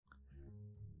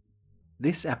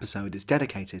This episode is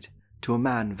dedicated to a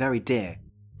man very dear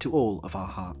to all of our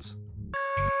hearts.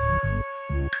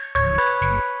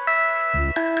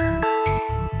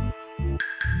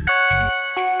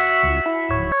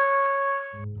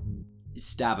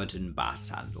 Staverton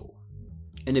Basshandle,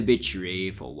 an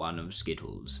obituary for one of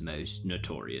Skittles' most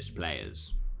notorious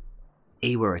players.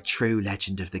 He were a true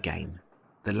legend of the game.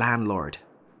 The landlord,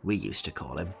 we used to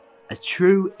call him. A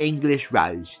true English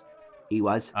rose, he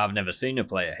was. I've never seen a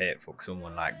player hit fuck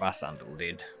someone like Basshandle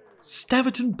did.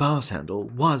 Staverton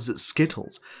Basshandle was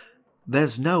Skittles.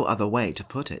 There's no other way to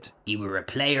put it. He were a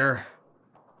player,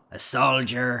 a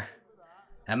soldier,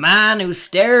 a man who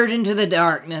stared into the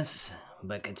darkness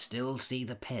but could still see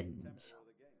the pins.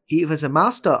 He was a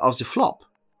master of the flop,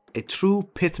 a true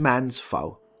pitman's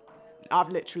foe. I've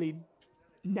literally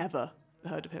never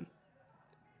heard of him.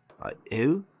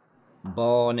 Who?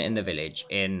 Born in the village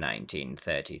in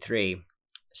 1933,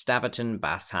 Staverton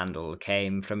Basshandle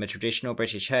came from a traditional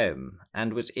British home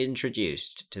and was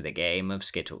introduced to the game of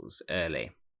Skittles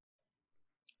early.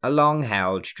 A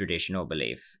long-held traditional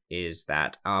belief is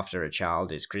that after a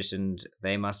child is christened,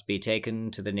 they must be taken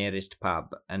to the nearest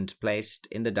pub and placed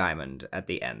in the diamond at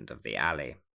the end of the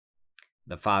alley.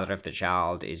 The father of the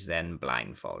child is then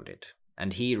blindfolded,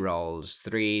 and he rolls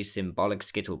 3 symbolic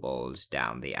Skittle balls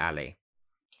down the alley,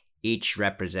 each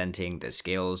representing the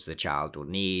skills the child will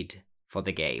need for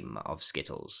the game of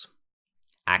Skittles: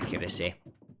 accuracy,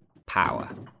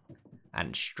 power,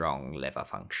 and strong liver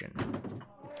function.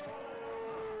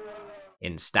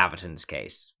 In Staverton's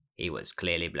case, he was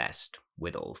clearly blessed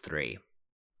with all 3.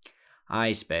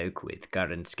 I spoke with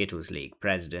current Skittles League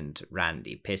president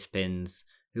Randy Pisspins,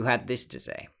 who had this to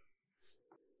say.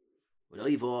 Well,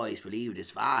 I've always believed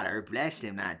his father blessed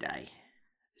him that day.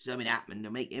 Something happened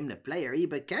to make him the player he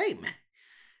became.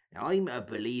 Now, I'm a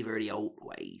believer of the old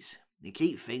ways. They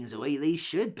keep things the way they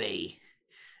should be.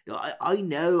 Now, I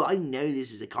know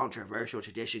this is a controversial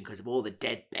tradition because of all the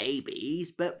dead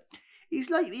babies, but it's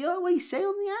like we always say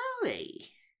on the alley.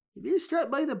 If you're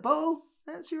struck by the ball,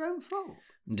 that's your own fault.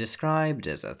 Described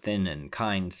as a thin and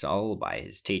kind soul by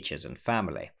his teachers and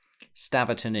family,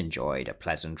 Staverton enjoyed a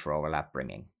pleasant rural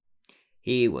upbringing.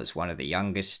 He was one of the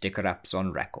youngest sticker-ups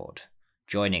on record,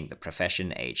 joining the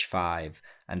profession age 5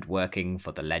 and working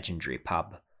for the legendary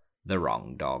pub, The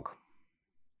Wrong Dog.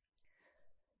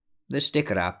 The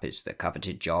sticker-up is the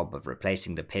coveted job of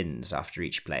replacing the pins after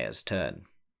each player's turn.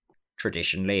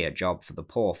 Traditionally a job for the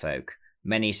poor folk,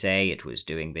 many say it was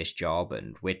doing this job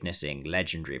and witnessing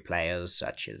legendary players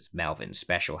such as Melvin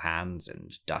Special Hands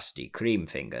and Dusty Cream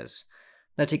Fingers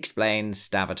that explains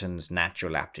Staverton's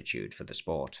natural aptitude for the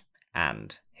sport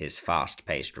and his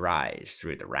fast-paced rise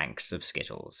through the ranks of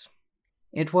Skittles.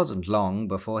 It wasn't long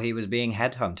before he was being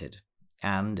headhunted,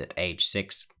 and at age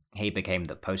 6, he became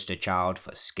the poster child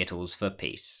for Skittles for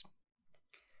Peace.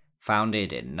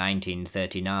 Founded in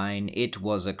 1939, it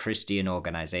was a Christian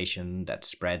organization that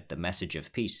spread the message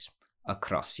of peace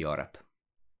across Europe.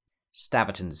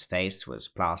 Staverton's face was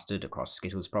plastered across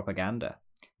Skittles propaganda,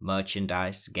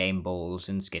 merchandise, game balls,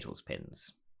 and Skittles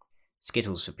pins.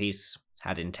 Skittles for Peace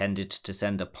had intended to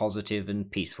send a positive and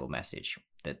peaceful message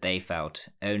that they felt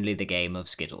only the game of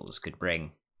Skittles could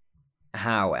bring.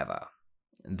 However,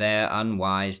 their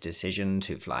unwise decision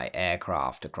to fly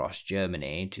aircraft across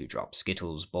Germany to drop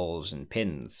Skittles balls and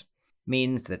pins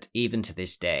means that even to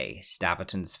this day,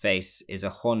 Staverton's face is a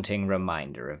haunting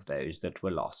reminder of those that were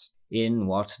lost in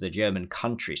what the German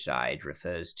countryside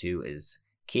refers to as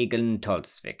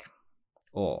Kegel-Tolzwick,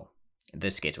 or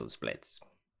the Skittles Blitz.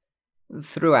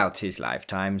 Throughout his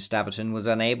lifetime, Staverton was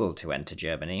unable to enter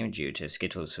Germany due to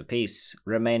Skittles for Peace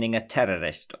remaining a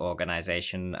terrorist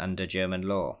organization under German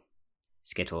law.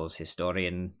 Skittles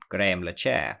historian Graham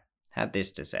LeChair had this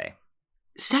to say.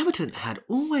 Staverton had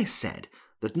always said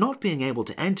that not being able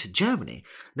to enter Germany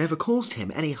never caused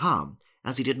him any harm,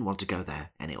 as he didn't want to go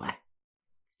there anyway.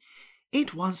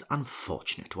 It was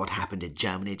unfortunate what happened in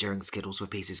Germany during Skittles for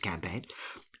Peace's campaign.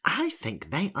 I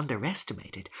think they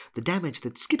underestimated the damage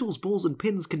that Skittles balls and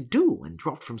pins can do when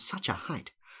dropped from such a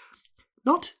height.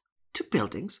 Not to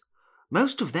buildings.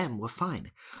 Most of them were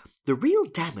fine. The real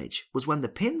damage was when the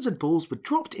pins and balls were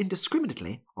dropped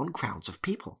indiscriminately on crowds of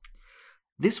people.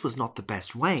 This was not the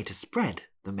best way to spread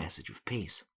the message of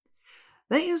peace.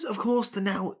 There is, of course, the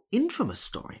now infamous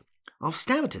story of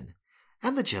Staverton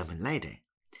and the German lady.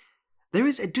 There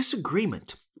is a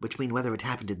disagreement between whether it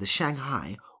happened in the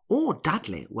Shanghai or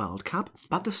Dudley World Cup,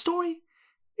 but the story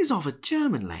is of a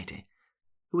German lady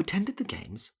who attended the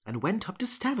games and went up to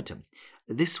Staverton.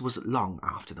 This was long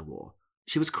after the war.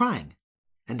 She was crying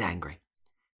and angry,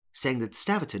 saying that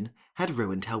Staverton had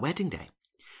ruined her wedding day.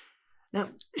 Now,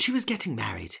 she was getting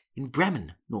married in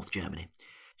Bremen, North Germany.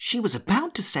 She was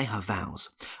about to say her vows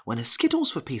when a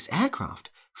Skittles for Peace aircraft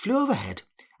flew overhead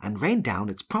and rained down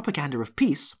its propaganda of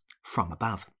peace from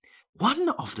above. One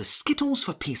of the Skittles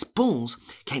for Peace balls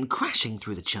came crashing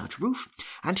through the church roof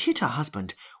and hit her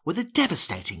husband with a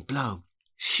devastating blow.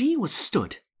 She was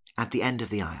stood at the end of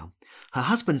the aisle, her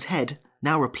husband's head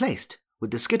now replaced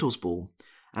with the Skittles ball,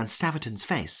 and Staverton's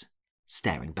face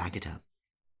staring back at her.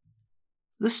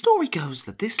 The story goes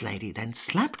that this lady then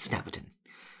slapped Staverton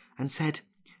and said,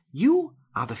 "You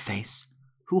are the face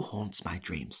who haunts my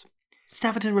dreams."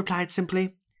 Staverton replied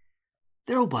simply,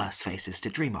 "There are worse faces to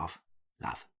dream of,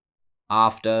 love."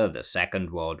 After the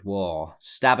Second World War,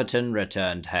 Staverton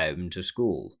returned home to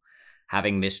school,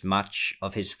 having missed much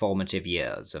of his formative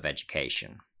years of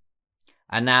education.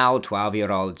 And now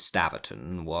 12-year-old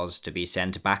Staverton was to be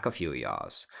sent back a few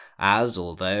years, as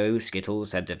although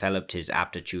Skittles had developed his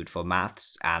aptitude for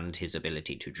maths and his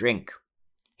ability to drink,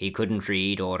 he couldn't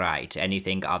read or write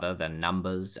anything other than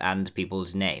numbers and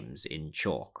people's names in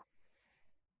chalk.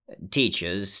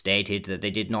 Teachers stated that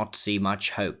they did not see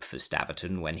much hope for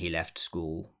Staverton when he left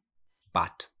school,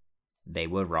 but they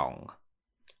were wrong.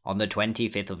 On the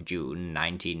 25th of June,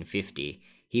 1950,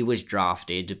 he was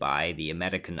drafted by the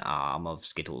American arm of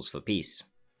Skittles for Peace,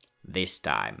 this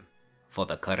time for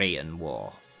the Korean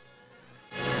War.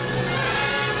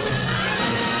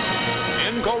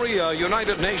 In Korea,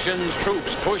 United Nations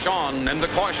troops push on in the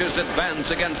cautious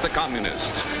advance against the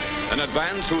communists. An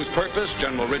advance whose purpose,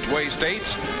 General Ridgway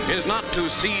states, is not to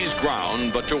seize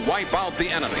ground, but to wipe out the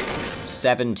enemy.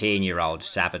 17-year-old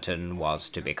Staverton was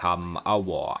to become a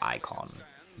war icon,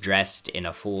 dressed in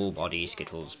a full-body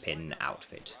Skittles pin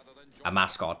outfit, a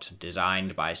mascot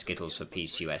designed by Skittles for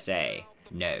Peace USA,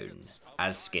 known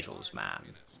as Skittles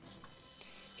Man.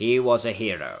 He was a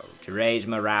hero to raise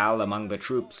morale among the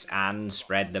troops and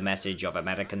spread the message of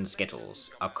American Skittles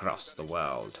across the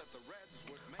world.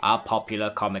 A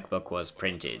popular comic book was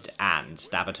printed, and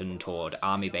Staverton toured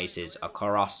army bases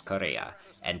across Korea,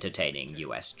 entertaining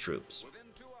US troops.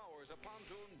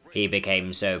 He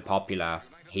became so popular,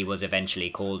 he was eventually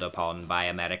called upon by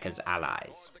America's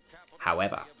allies.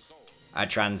 However, a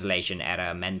translation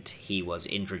error meant he was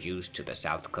introduced to the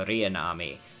South Korean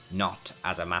army not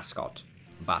as a mascot,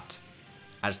 but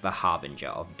as the harbinger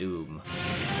of doom.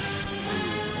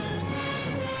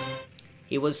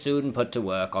 He was soon put to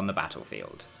work on the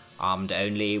battlefield, armed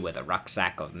only with a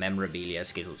rucksack of memorabilia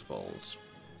Skittles balls.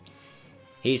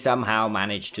 He somehow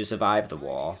managed to survive the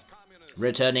war,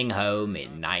 returning home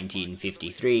in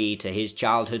 1953 to his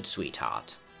childhood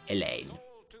sweetheart, Elaine,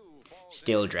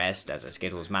 still dressed as a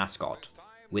Skittles mascot,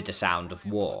 with the sound of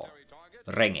war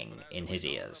ringing in his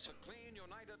ears.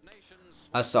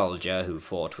 A soldier who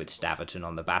fought with Staverton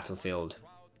on the battlefield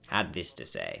had this to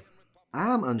say: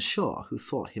 "I am unsure who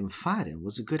thought him fighting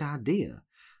was a good idea.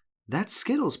 That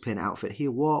Skittles pin outfit he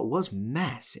wore was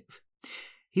massive.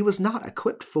 He was not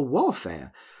equipped for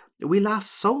warfare. We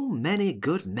lost so many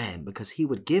good men because he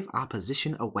would give our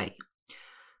position away.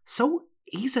 So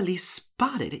easily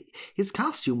spotted, his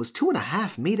costume was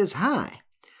 2.5 meters high.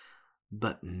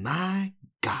 But my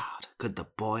God, could the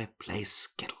boy play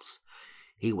Skittles.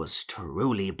 He was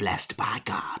truly blessed by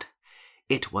God.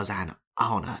 It was an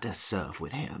honor to serve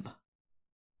with him."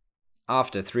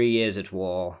 After 3 years at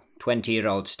war,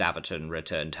 20-year-old Staverton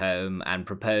returned home and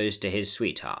proposed to his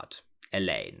sweetheart,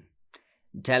 Elaine,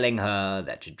 telling her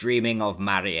that dreaming of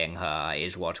marrying her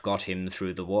is what got him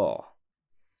through the war.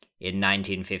 In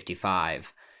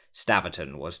 1955,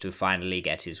 Staverton was to finally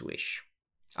get his wish.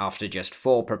 After just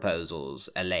 4 proposals,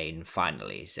 Elaine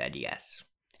finally said yes,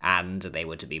 and they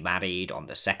were to be married on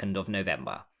the 2nd of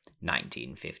November,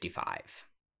 1955.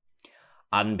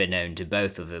 Unbeknown to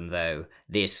both of them, though,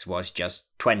 this was just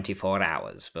 24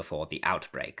 hours before the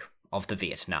outbreak of the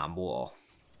Vietnam War.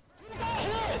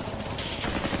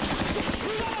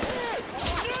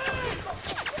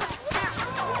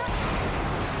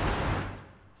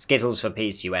 Skittles for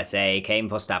Peace USA came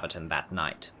for Staverton that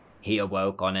night. He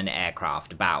awoke on an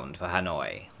aircraft bound for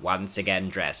Hanoi, once again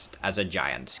dressed as a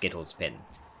giant Skittles pin.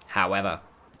 However,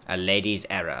 a lady's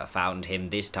error found him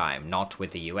this time not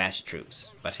with the US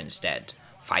troops, but instead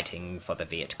fighting for the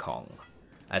Viet Cong.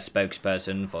 A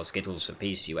spokesperson for Skittles for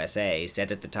Peace USA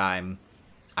said at the time,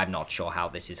 "I'm not sure how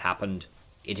this has happened.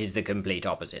 It is the complete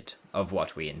opposite of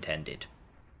what we intended."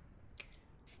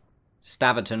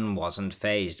 Staverton wasn't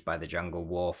fazed by the jungle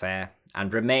warfare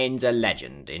and remains a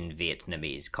legend in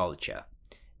Vietnamese culture,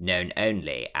 known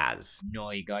only as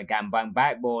Noi Goi Gam Bang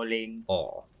Back Bowling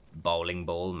or Bowling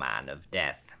Ball Man of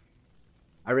Death.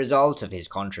 A result of his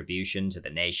contribution to the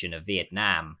nation of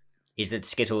Vietnam is that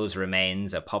Skittles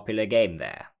remains a popular game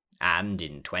there, and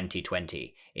in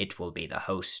 2020 it will be the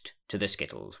host to the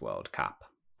Skittles World Cup.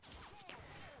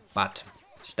 But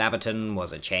Staverton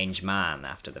was a changed man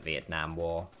after the Vietnam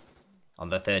War. On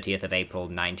the 30th of April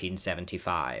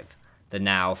 1975, the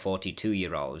now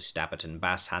 42-year-old Staverton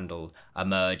Basshandle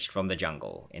emerged from the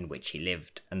jungle in which he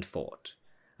lived and fought,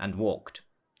 and walked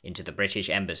into the British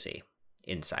Embassy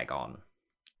in Saigon.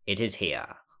 It is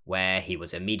here where he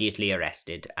was immediately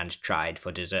arrested and tried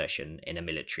for desertion in a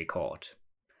military court.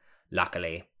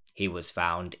 Luckily, he was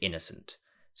found innocent,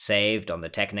 saved on the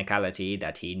technicality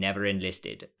that he never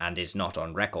enlisted and is not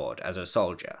on record as a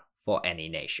soldier for any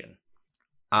nation.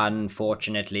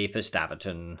 Unfortunately for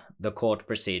Staverton, the court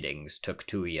proceedings took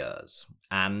 2 years,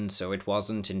 and so it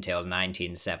wasn't until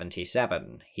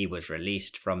 1977 he was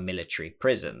released from military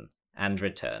prison and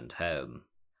returned home.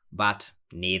 But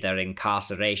neither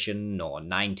incarceration nor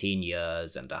 19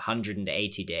 years and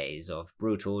 180 days of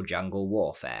brutal jungle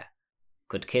warfare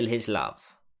could kill his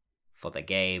love for the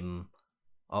game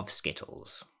of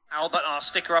Skittles. Albert, our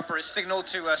sticker-upper, is signalled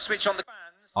to switch on the fans.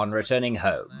 On returning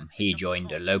home, he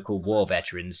joined a local war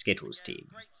veteran Skittles team,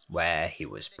 where he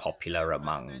was popular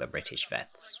among the British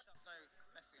vets.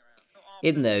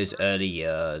 In those early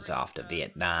years after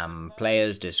Vietnam,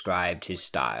 players described his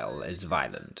style as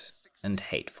violent and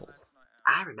hateful.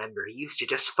 I remember he used to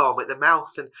just foam at the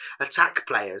mouth and attack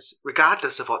players,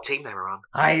 regardless of what team they were on.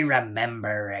 I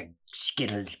remember a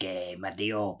Skittles game at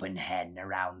the Open Hen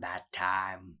around that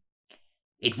time.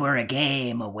 It were a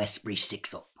game of Westbury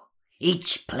 6-up.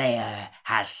 Each player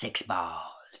has 6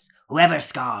 balls. Whoever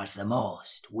scores the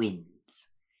most wins.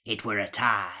 It were a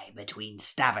tie between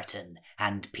Staverton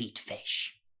and Pete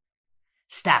Fish.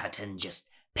 Staverton just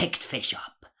picked Fish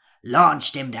up,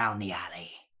 launched him down the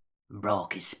alley, and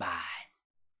broke his spine.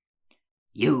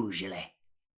 Usually,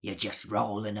 you just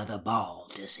roll another ball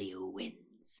to see who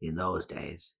wins. In those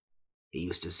days, he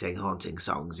used to sing haunting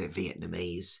songs in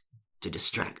Vietnamese to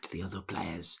distract the other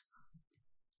players.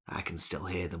 I can still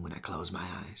hear them when I close my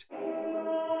eyes.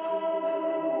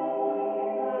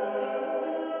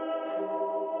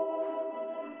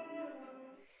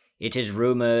 It is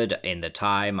rumoured in the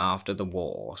time after the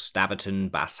war,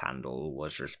 Staverton Basshandle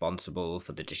was responsible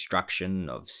for the destruction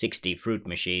of 60 fruit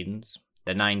machines,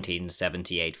 the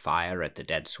 1978 fire at the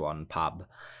Dead Swan pub,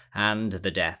 and the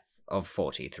death of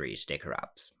 43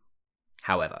 sticker-ups.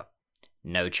 However,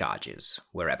 no charges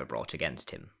were ever brought against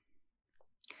him.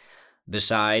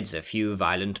 Besides a few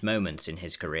violent moments in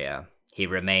his career, he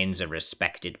remains a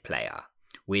respected player.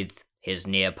 With his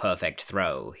near-perfect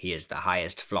throw, he is the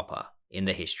highest flopper in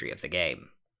the history of the game.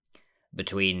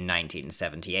 Between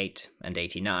 1978 and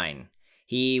 89,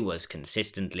 he was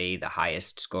consistently the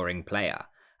highest-scoring player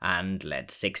and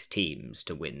led 6 teams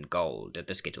to win gold at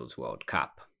the Skittles World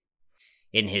Cup.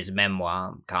 In his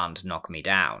memoir, Can't Knock Me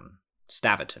Down,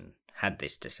 Staverton had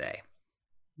this to say.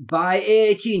 By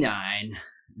 89,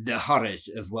 the horrors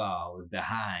of war were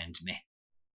behind me.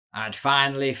 I'd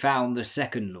finally found the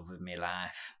second love of my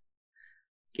life.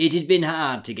 It had been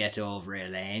hard to get over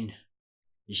Elaine.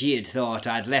 She had thought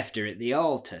I'd left her at the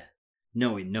altar,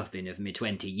 knowing nothing of me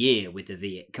 20 year with the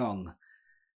Viet Cong.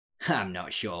 I'm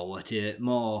not sure what hurt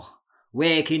more,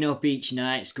 waking up each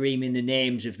night screaming the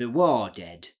names of the war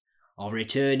dead, or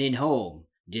returning home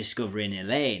discovering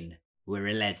Elaine were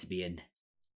a lesbian.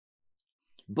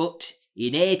 But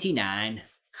in 89,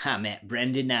 I met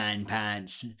Brenda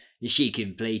Ninepants. She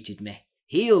completed me,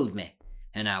 healed me,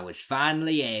 and I was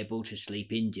finally able to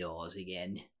sleep indoors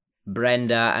again.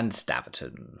 Brenda and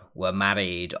Staverton were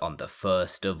married on the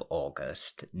 1st of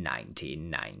August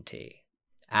 1990.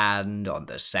 And on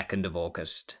the 2nd of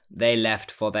August, they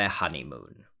left for their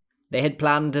honeymoon. They had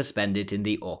planned to spend it in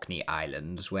the Orkney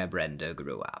Islands where Brenda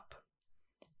grew up.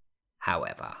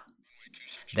 However,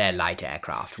 their light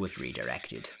aircraft was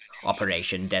redirected.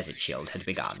 Operation Desert Shield had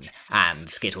begun, and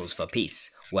Skittles for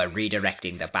Peace were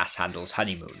redirecting the Basshandle's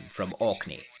honeymoon from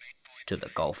Orkney to the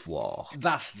Gulf War.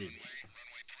 Bastards.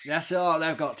 That's all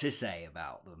I've got to say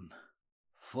about them.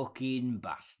 Fucking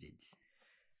bastards.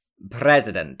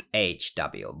 President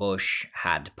H.W. Bush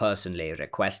had personally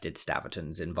requested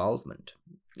Staverton's involvement.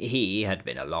 He had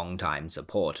been a long-time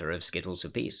supporter of Skittles for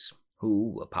Peace,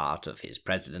 who were part of his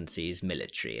presidency's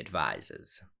military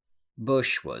advisors.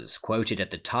 Bush was quoted at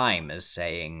the time as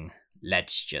saying,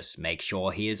 "Let's just make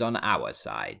sure he is on our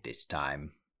side this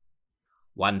time."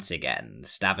 Once again,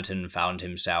 Staverton found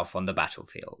himself on the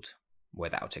battlefield,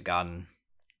 without a gun,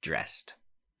 dressed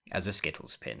as a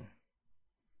Skittles pin.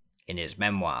 In his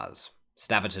memoirs,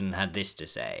 Staverton had this to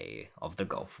say of the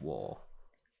Gulf War.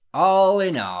 All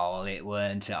in all, it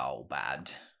weren't all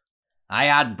bad. I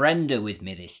had Brenda with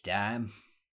me this time.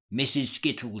 Mrs.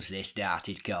 Skittles, they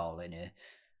started calling her.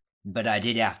 But I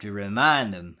did have to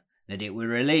remind them that it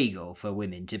were illegal for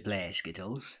women to play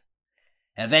skittles.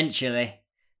 Eventually,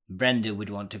 Brenda would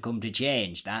want to come to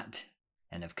change that,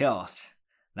 and of course,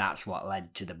 that's what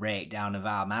led to the breakdown of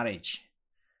our marriage.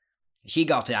 She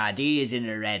got ideas in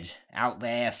her head, out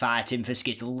there fighting for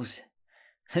skittles.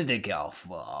 The Gulf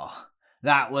War.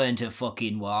 That weren't a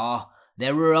fucking war.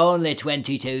 There were only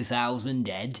 22,000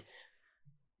 dead.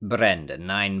 Brenda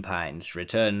 9 Pints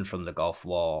returned from the Gulf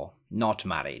War, not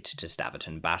married to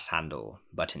Staverton Basshandle,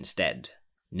 but instead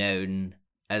known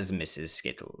as Mrs.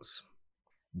 Skittles,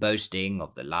 boasting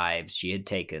of the lives she had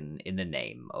taken in the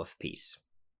name of peace.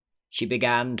 She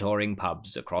began touring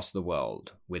pubs across the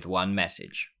world with one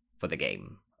message for the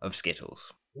game of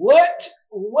Skittles. Let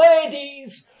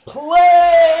ladies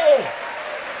play!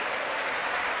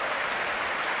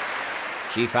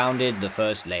 She founded the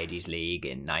first Ladies' League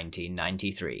in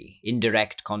 1993, in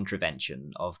direct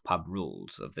contravention of pub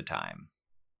rules of the time.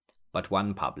 But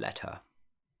one pub let her.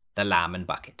 The Lamb and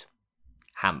Bucket,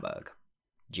 Hamburg,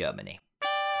 Germany.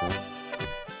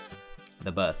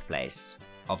 The birthplace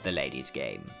of the ladies'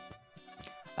 game.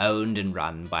 Owned and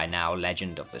run by now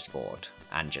legend of the sport,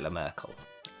 Angela Merkel.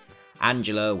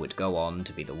 Angela would go on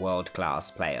to be the world-class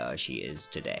player she is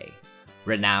today,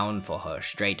 renowned for her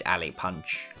straight alley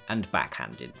punch and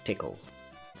backhanded tickle.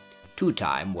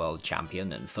 2-time world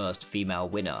champion and first female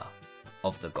winner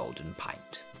of the Golden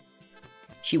Pint.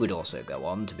 She would also go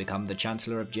on to become the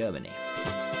Chancellor of Germany.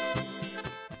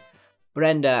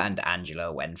 Brenda and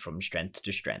Angela went from strength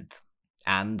to strength,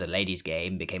 and the ladies'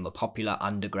 game became a popular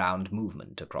underground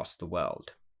movement across the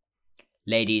world.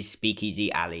 Ladies'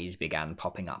 speakeasy alleys began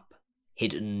popping up,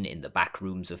 hidden in the back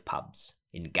rooms of pubs,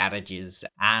 in garages,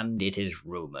 and it is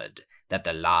rumoured that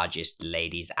the largest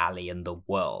ladies' alley in the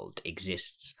world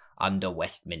exists under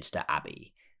Westminster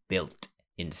Abbey, built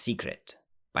in secret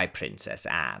by Princess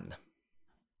Anne.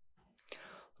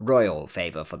 Royal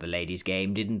favour for the ladies'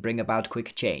 game didn't bring about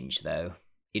quick change, though.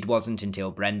 It wasn't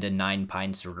until Brenda 9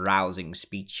 Pints' rousing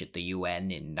speech at the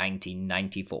UN in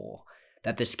 1994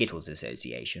 that the Skittles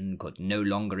Association could no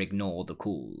longer ignore the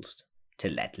calls to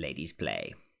let ladies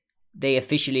play. They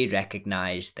officially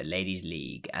recognised the Ladies'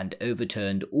 League and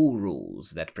overturned all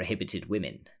rules that prohibited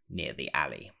women near the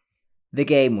alley. The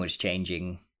game was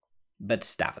changing, but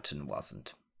Staverton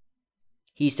wasn't.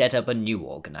 He set up a new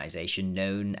organisation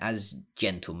known as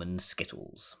Gentlemen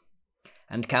Skittles,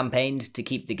 and campaigned to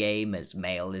keep the game as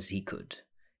male as he could.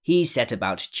 He set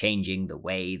about changing the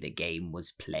way the game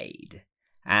was played,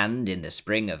 and in the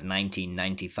spring of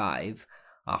 1995,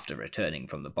 after returning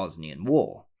from the Bosnian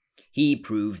War, he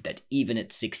proved that even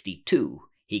at 62,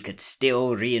 he could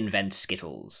still reinvent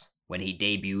Skittles when he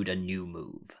debuted a new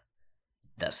move.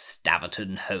 The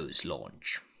Staverton Hose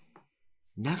Launch.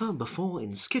 Never before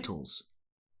in Skittles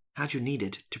had you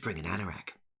needed to bring an anorak.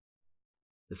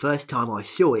 The first time I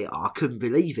saw it, I couldn't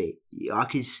believe it. I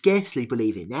can scarcely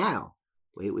believe it now.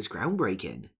 It was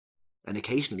groundbreaking, and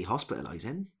occasionally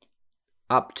hospitalising.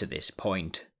 Up to this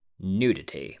point,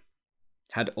 nudity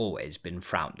had always been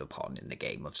frowned upon in the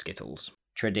game of Skittles.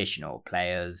 Traditional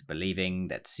players believing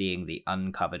that seeing the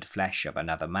uncovered flesh of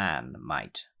another man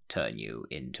might turn you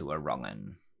into a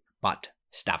wrong'un. But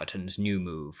Staverton's new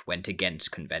move went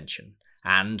against convention,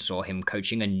 and saw him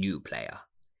coaching a new player,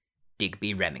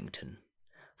 Digby Remington,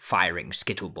 firing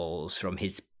skittle balls from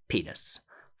his penis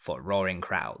for roaring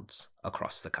crowds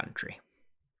across the country.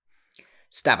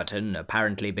 Staverton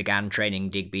apparently began training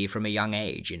Digby from a young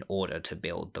age in order to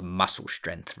build the muscle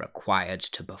strength required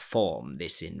to perform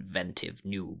this inventive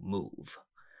new move.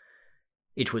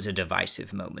 It was a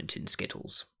divisive moment in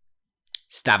Skittles.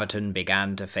 Staverton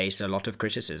began to face a lot of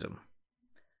criticism.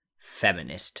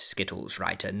 Feminist Skittles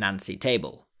writer Nancy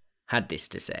Table had this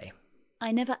to say.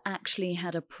 I never actually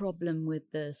had a problem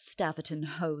with the Staverton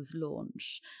Hose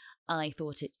launch. I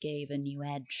thought it gave a new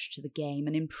edge to the game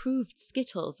and improved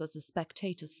Skittles as a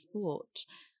spectator sport.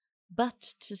 But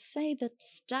to say that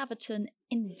Staverton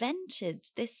invented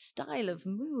this style of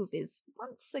move is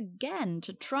once again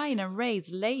to try and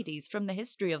erase ladies from the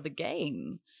history of the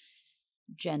game.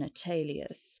 Genitalia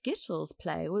Skittles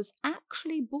play was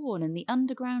actually born in the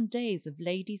underground days of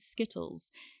ladies'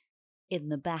 Skittles, in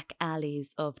the back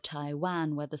alleys of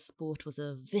Taiwan, where the sport was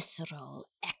a visceral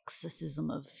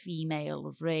exorcism of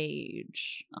female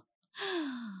rage.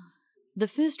 The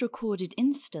first recorded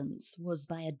instance was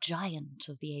by a giant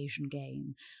of the Asian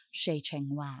game, Shei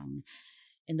Cheng Wang,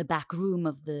 in the back room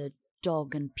of the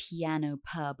Dog and Piano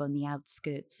pub on the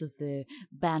outskirts of the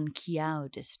Ban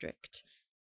Kiao district.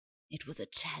 It was a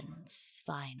tense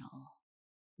final.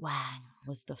 Wang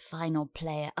was the final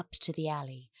player up to the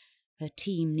alley, Her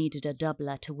team needed a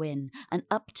doubler to win, and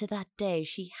up to that day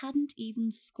she hadn't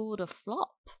even scored a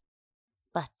flop.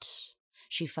 But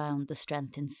she found the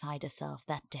strength inside herself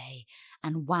that day,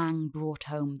 and Wang brought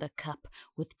home the cup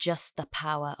with just the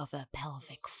power of her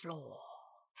pelvic floor.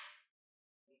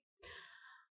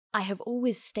 I have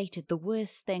always stated the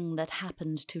worst thing that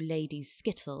happened to ladies'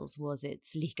 Skittles was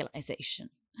its legalization.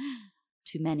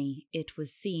 To many, it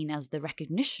was seen as the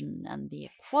recognition and the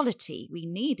equality we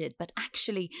needed, but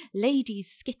actually,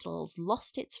 ladies' Skittles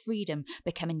lost its freedom,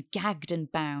 becoming gagged and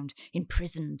bound,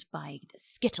 imprisoned by the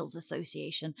Skittles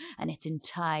Association and its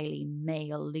entirely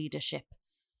male leadership.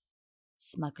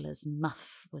 Smuggler's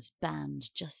Muff was banned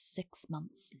just 6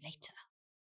 months later.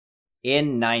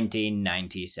 In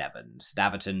 1997,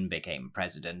 Staverton became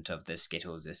president of the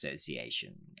Skittles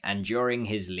Association, and during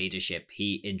his leadership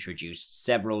he introduced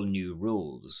several new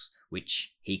rules,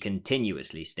 which he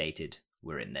continuously stated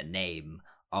were in the name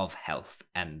of health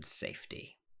and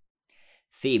safety.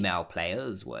 Female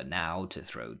players were now to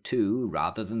throw 2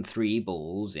 rather than 3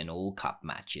 balls in all cup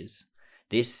matches.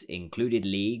 This included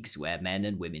leagues where men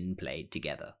and women played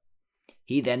together.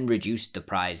 He then reduced the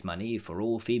prize money for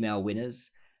all female winners.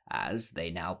 As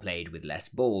they now played with less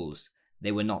balls,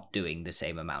 they were not doing the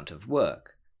same amount of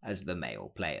work as the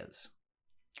male players.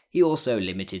 He also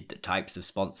limited the types of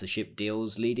sponsorship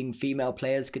deals leading female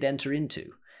players could enter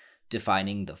into,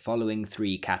 defining the following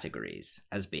 3 categories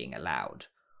as being allowed: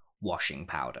 washing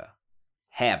powder,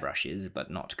 hairbrushes but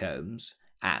not combs,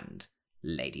 and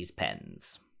ladies'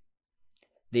 pens.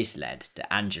 This led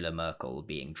to Angela Merkel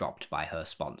being dropped by her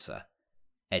sponsor,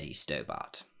 Eddie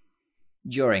Stobart.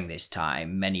 During this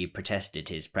time, many protested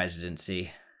his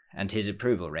presidency, and his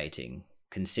approval rating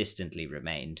consistently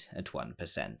remained at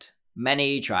 1%.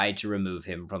 Many tried to remove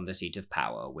him from the seat of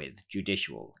power with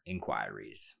judicial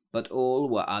inquiries, but all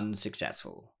were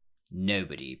unsuccessful.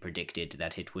 Nobody predicted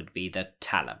that it would be the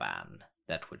Taliban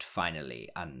that would finally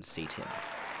unseat him.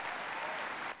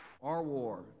 Our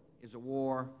war is a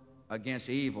war against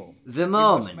evil. The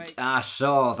moment I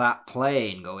saw that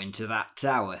plane go into that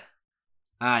tower,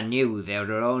 I knew there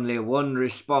were only one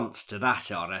response to that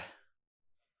horror.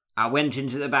 I went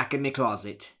into the back of my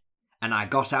closet, and I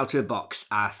got out a box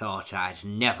I thought I'd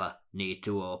never need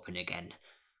to open again.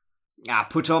 I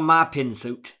put on my pin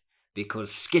suit,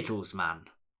 because Skittles Man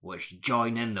was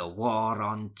joining the war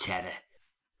on terror.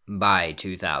 By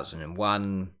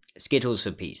 2001, Skittles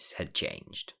for Peace had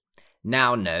changed.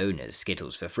 Now known as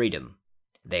Skittles for Freedom,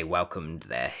 they welcomed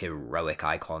their heroic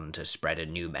icon to spread a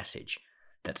new message: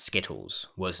 that Skittles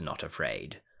was not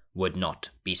afraid, would not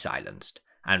be silenced,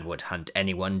 and would hunt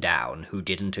anyone down who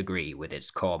didn't agree with its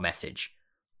core message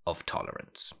of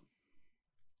tolerance.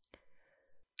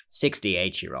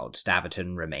 68-year-old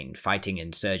Staverton remained fighting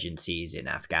insurgencies in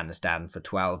Afghanistan for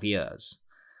 12 years,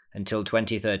 until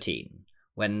 2013,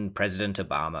 when President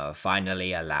Obama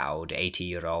finally allowed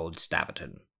 80-year-old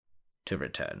Staverton to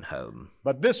return home.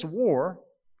 But this war,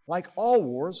 like all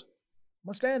wars,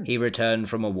 must end. He returned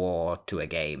from a war to a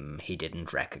game he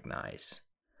didn't recognize.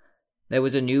 There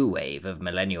was a new wave of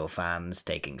millennial fans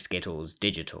taking Skittles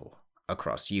digital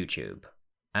across YouTube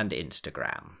and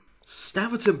Instagram.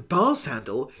 Staverton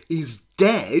Basshandle is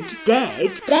dead.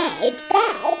 Dead.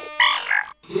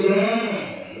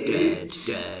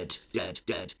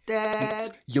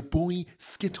 Your boy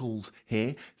Skittles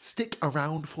here. Stick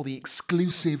around for the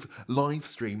exclusive live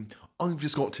stream. I've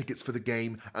just got tickets for the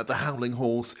game at the Howling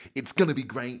Horse. It's going to be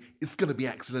great. It's going to be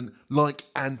excellent. Like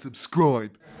and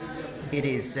subscribe. It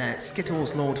is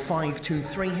Skittles Lord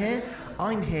 523 here.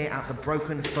 I'm here at the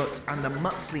Broken Foot, and the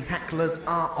Muxley hecklers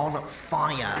are on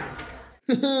fire.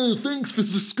 Thanks for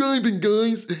subscribing,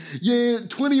 guys. Yeah,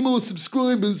 20 more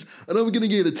subscribers, and I'm going to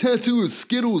get a tattoo of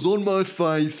Skittles on my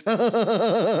face.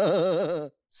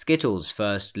 Skittles'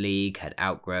 first league had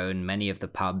outgrown many of the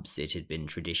pubs it had been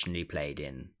traditionally played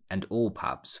in, and all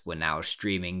pubs were now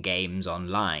streaming games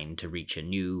online to reach a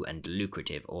new and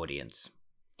lucrative audience.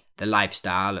 The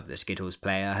lifestyle of the Skittles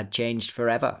player had changed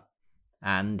forever,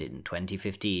 and in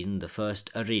 2015 the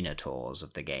first arena tours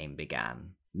of the game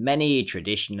began. Many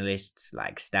traditionalists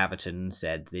like Staverton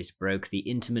said this broke the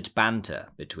intimate banter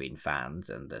between fans,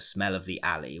 and the smell of the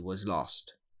alley was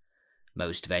lost.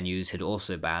 Most venues had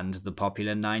also banned the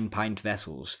popular 9-pint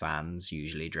vessels fans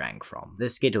usually drank from. The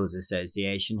Skittles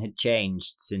Association had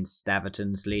changed since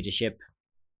Staverton's leadership,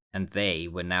 and they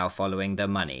were now following the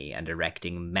money and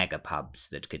erecting megapubs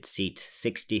that could seat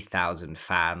 60,000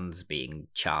 fans, being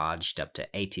charged up to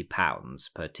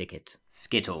 £80 per ticket.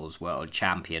 Skittles world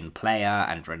champion player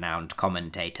and renowned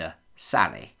commentator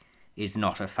Sally is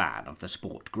not a fan of the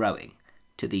sport growing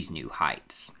to these new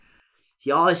heights.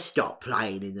 See, I stopped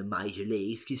playing in the major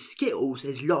leagues because Skittles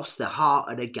has lost the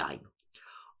heart of the game.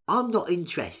 I'm not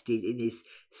interested in this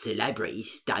celebrity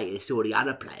status all the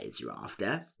other players are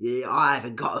after. I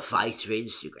haven't got a face for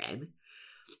Instagram.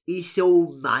 It's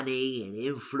all money and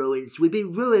influence. We've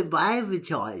been ruined by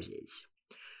advertisers.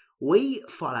 We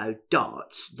followed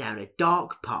darts down a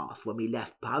dark path when we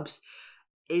left pubs,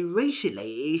 and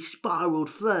recently it spiralled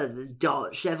further than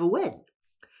darts ever went.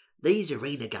 These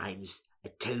arena games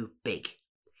are too big.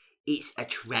 It's a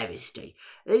travesty.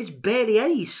 There's barely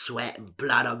any sweat and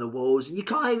blood on the walls, and you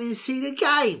can't even see the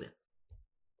game.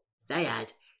 They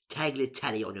had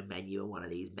tagliatelle on the menu in one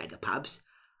of these mega pubs.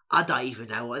 I don't even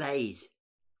know what that is.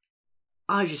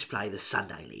 I just play the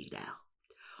Sunday League now.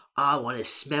 I want to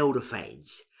smell the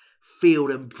fans, feel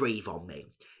them breathe on me.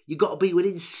 You got to be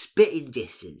within spitting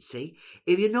distance, see?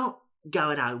 If you're not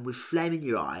going home with phlegm in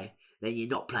your eye, then you're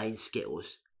not playing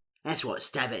Skittles. That's what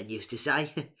Staverton used to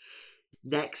say.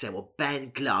 Next, they will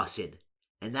ban glassing,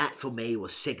 and that for me will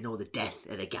signal the death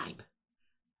of the game.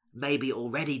 Maybe it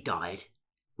already died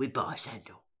with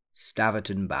Basshandle.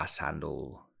 Staverton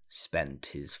Basshandle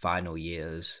spent his final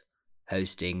years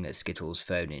hosting a Skittles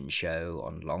phone-in show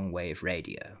on longwave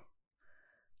radio.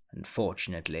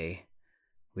 Unfortunately,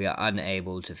 we are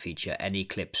unable to feature any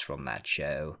clips from that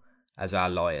show, as our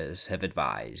lawyers have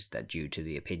advised that due to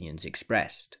the opinions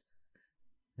expressed,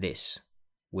 this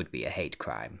would be a hate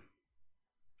crime.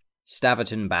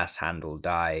 Staverton Basshandle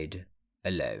died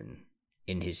alone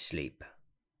in his sleep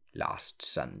last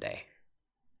Sunday.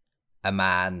 A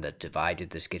man that divided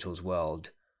the Skittles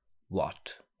world.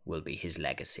 What will be his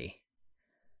legacy?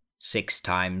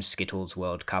 6-time Skittles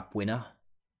World Cup winner?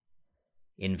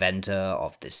 Inventor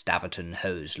of the Staverton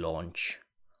hose launch?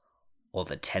 Or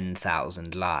the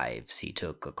 10,000 lives he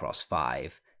took across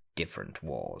 5 different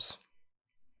wars?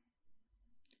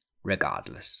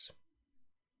 Regardless,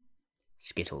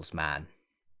 Skittles man,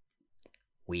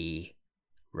 we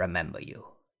remember you.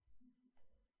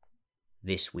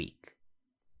 This week,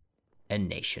 a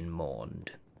nation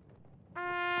mourned.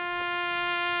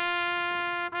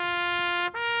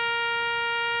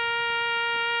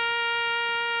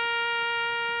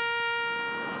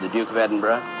 The Duke of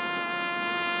Edinburgh,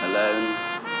 alone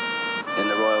in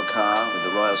the royal car with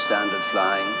the royal standard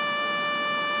flying,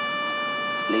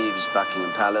 leaves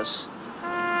Buckingham Palace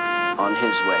on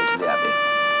his way to the Abbey.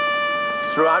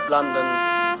 Throughout London,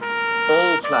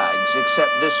 all flags except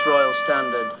this royal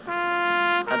standard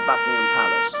at Buckingham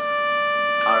Palace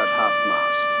are at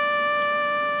half-mast.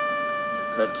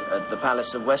 But at the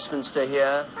Palace of Westminster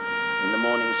here, in the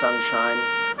morning sunshine,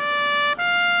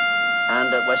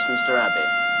 and at Westminster Abbey,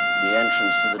 the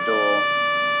entrance to the door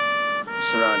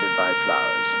surrounded by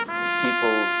flowers.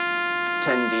 People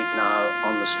 10 deep now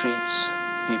on the streets,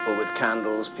 people with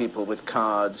candles, people with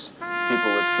cards,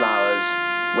 people with flowers,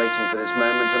 waiting for this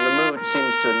moment, and the mood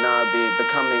seems to now be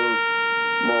becoming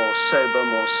more sober,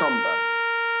 more somber.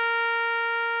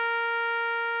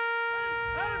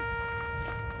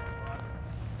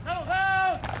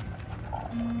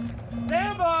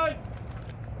 Stand by!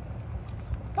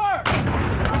 Fire!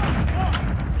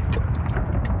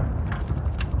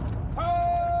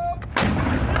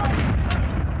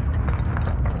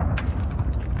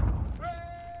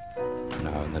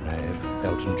 Now in the nave,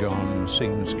 Elton John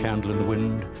sings Candle in the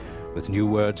Wind with new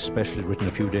words specially written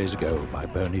a few days ago by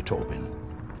Bernie Taupin.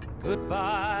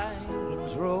 Goodbye,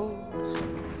 England's rose.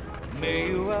 May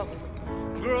you ever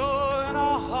grow in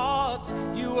our hearts.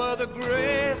 You are the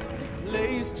grace that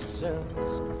placed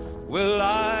yourselves where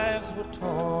lives were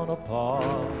torn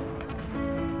apart.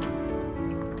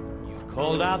 You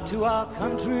called out to our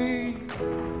country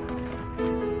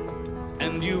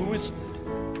and you whispered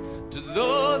to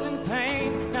those in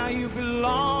pain. Now you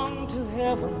belong to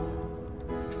heaven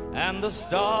and the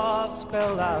stars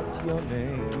spell out your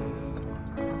name.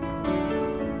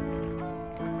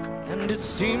 And it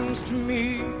seems to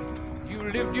me you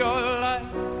lived your life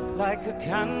like a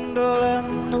candle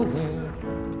in the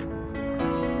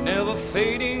wind, never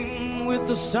fading with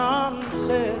the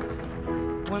sunset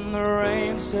when the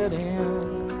rain set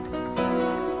in.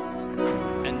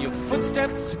 And your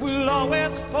footsteps will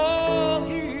always fall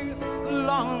here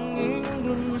along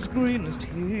England's greenest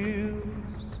hills.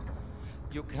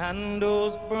 Your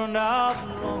candles burned out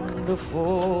long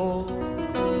before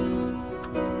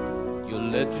your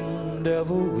legend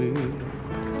ever will.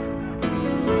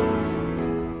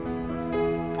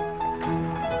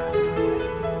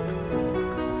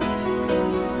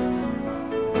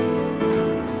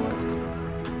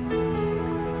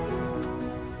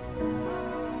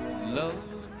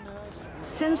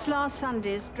 Since last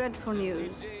Sunday's dreadful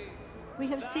news, we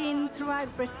have seen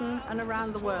throughout Britain and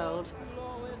around the world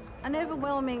an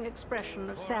overwhelming expression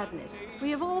of sadness. We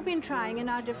have all been trying in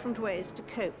our different ways to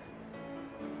cope.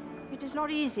 It is not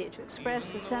easy to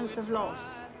express a sense of loss,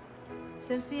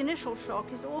 since the initial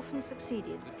shock is often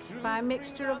succeeded by a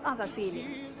mixture of other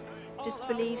feelings: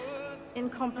 disbelief,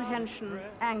 incomprehension,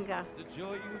 anger,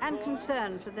 and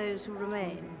concern for those who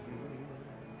remain.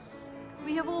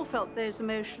 We have all felt those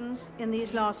emotions in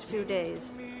these last few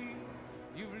days.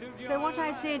 So what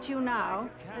I say to you now,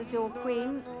 as your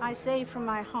Queen, I say from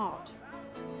my heart.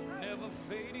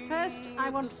 First, I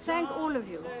want to thank all of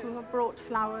you who have brought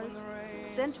flowers,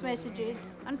 sent messages,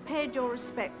 and paid your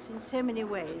respects in so many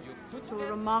ways to a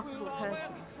remarkable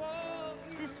person.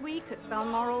 This week at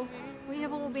Balmoral, we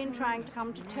have all been trying to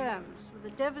come to terms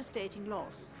with a devastating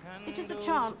loss. It is a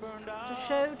chance to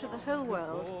show to the whole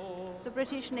world the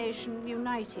British nation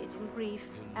united in grief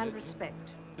and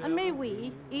respect. And may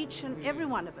we, each and every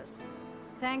one of us,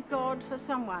 thank God for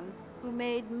someone who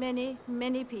made many,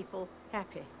 many people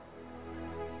happy.